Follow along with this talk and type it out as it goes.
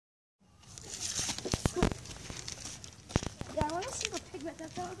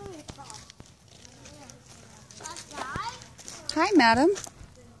Hi, madam.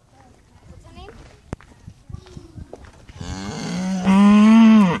 What's her name?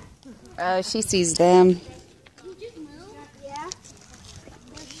 Oh, she sees them. You just moved? Yeah.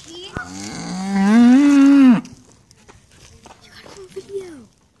 Where's she? You got it on video.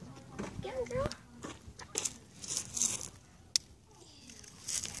 Get her, girl.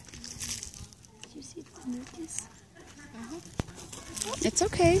 Did you see the mucus? It's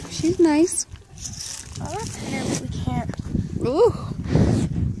okay. She's nice. I want to pet her, but we can't. Ooh.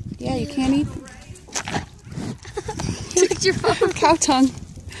 Yeah, you can't eat. Licked your phone. Cow tongue.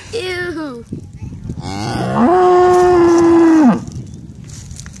 Ew.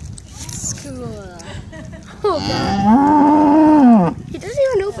 It's cool. Oh, God. He doesn't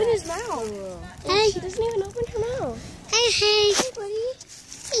even open his mouth. Hey. He doesn't even open her mouth. Hey, hey. Hey, buddy.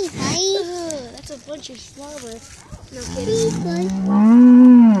 Hey, buddy. That's a bunch of slobber. No kidding.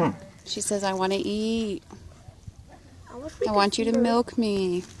 She says, I want to eat. I want you to milk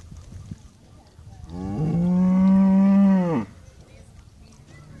me.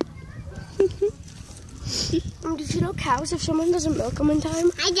 Did you know cows, if someone doesn't milk them in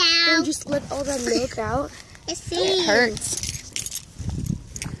time, they just let all that milk out? It hurts.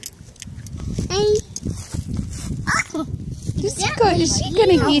 Hey. Is she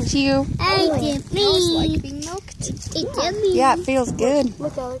gonna eat you? Hey, Smells like being milked. Yeah, it feels good.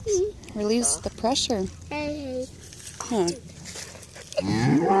 Look, Alex. Release the pressure. Hey. Huh.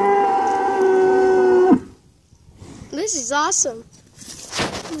 This is awesome.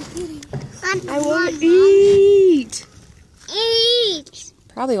 I want to eat. Eat.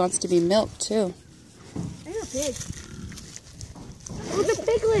 Probably wants to be milked too. There's a pig. Oh, the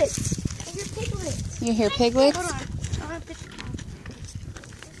piglets. There's a piglet. You hear piglets? Hold on. I want to pick the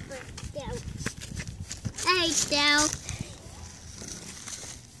cow. Hey, Del.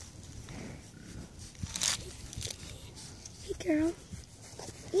 Hey, girl.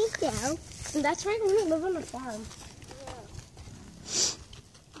 Hey, Del. And that's right when we live on a farm. Yeah.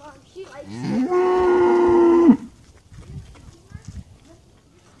 Mom, she likes it.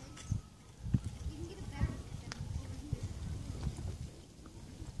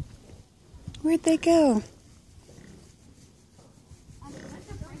 Where'd they go?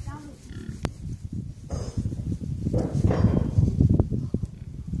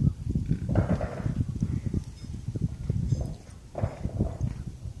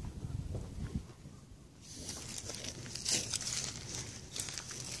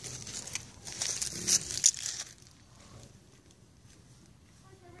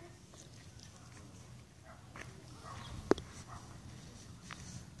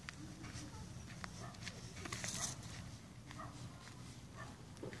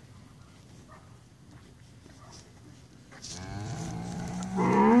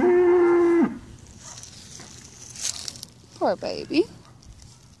 Poor baby.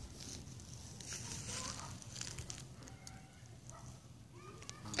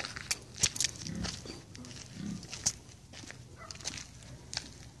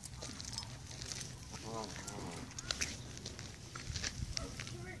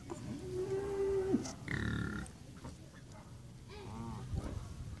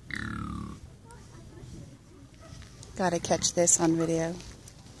 Gotta catch this on video.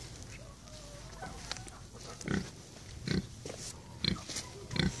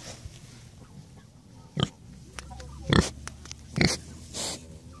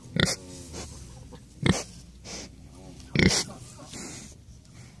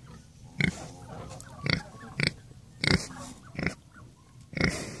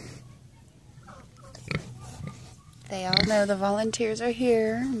 They all know the volunteers are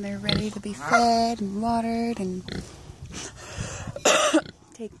here and they're ready to be fed and watered and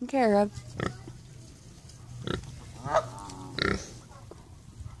taken care of.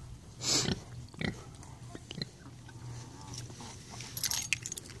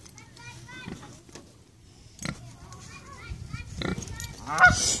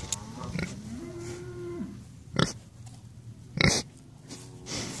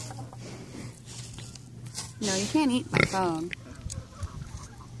 No, you can't eat my phone.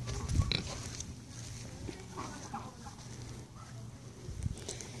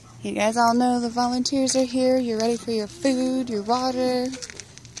 You guys all know the volunteers are here. You're ready for your food, your water,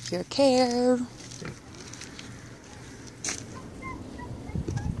 your care.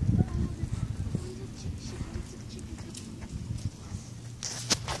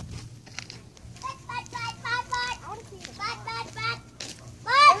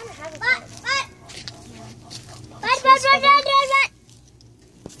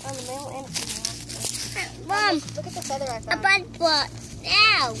 Mom, look at the feather I found. A butt.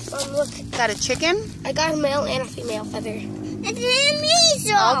 Now. Look. Got a chicken? I got a male and a female feather.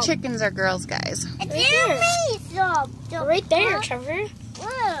 All chickens are girls, guys. Right there, Trevor.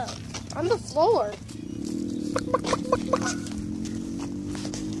 Whoa. On the floor.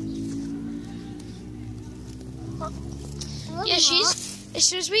 Yeah, as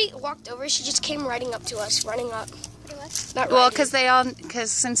soon as we walked over, she just came riding up to us, running up. Well, because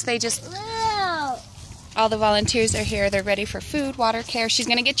since they just, all the volunteers are here, they're ready for food, water, care. She's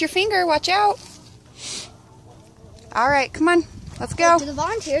going to get your finger. Watch out. All right, come on. Let's go. Do the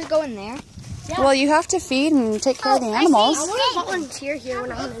volunteers go in there? Yeah. Well, you have to feed and take care of the animals. I want to volunteer here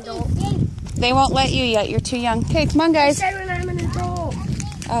when I'm an adult. They won't let you yet. You're too young. Okay, come on, guys. I said when I'm an adult.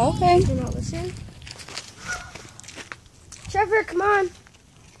 Oh, okay. Do not listen. Trevor, come on.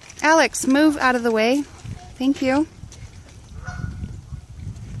 Alex, move out of the way. Thank you.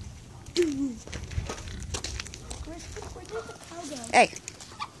 Hey,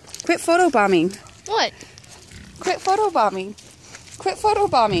 quit photobombing. What? Quit photobombing. Quit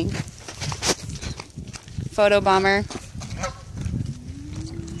photobombing. Photobomber.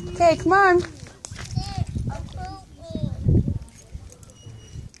 Okay, come on.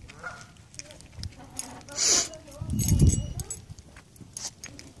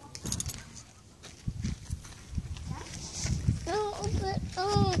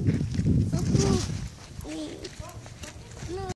 Oh.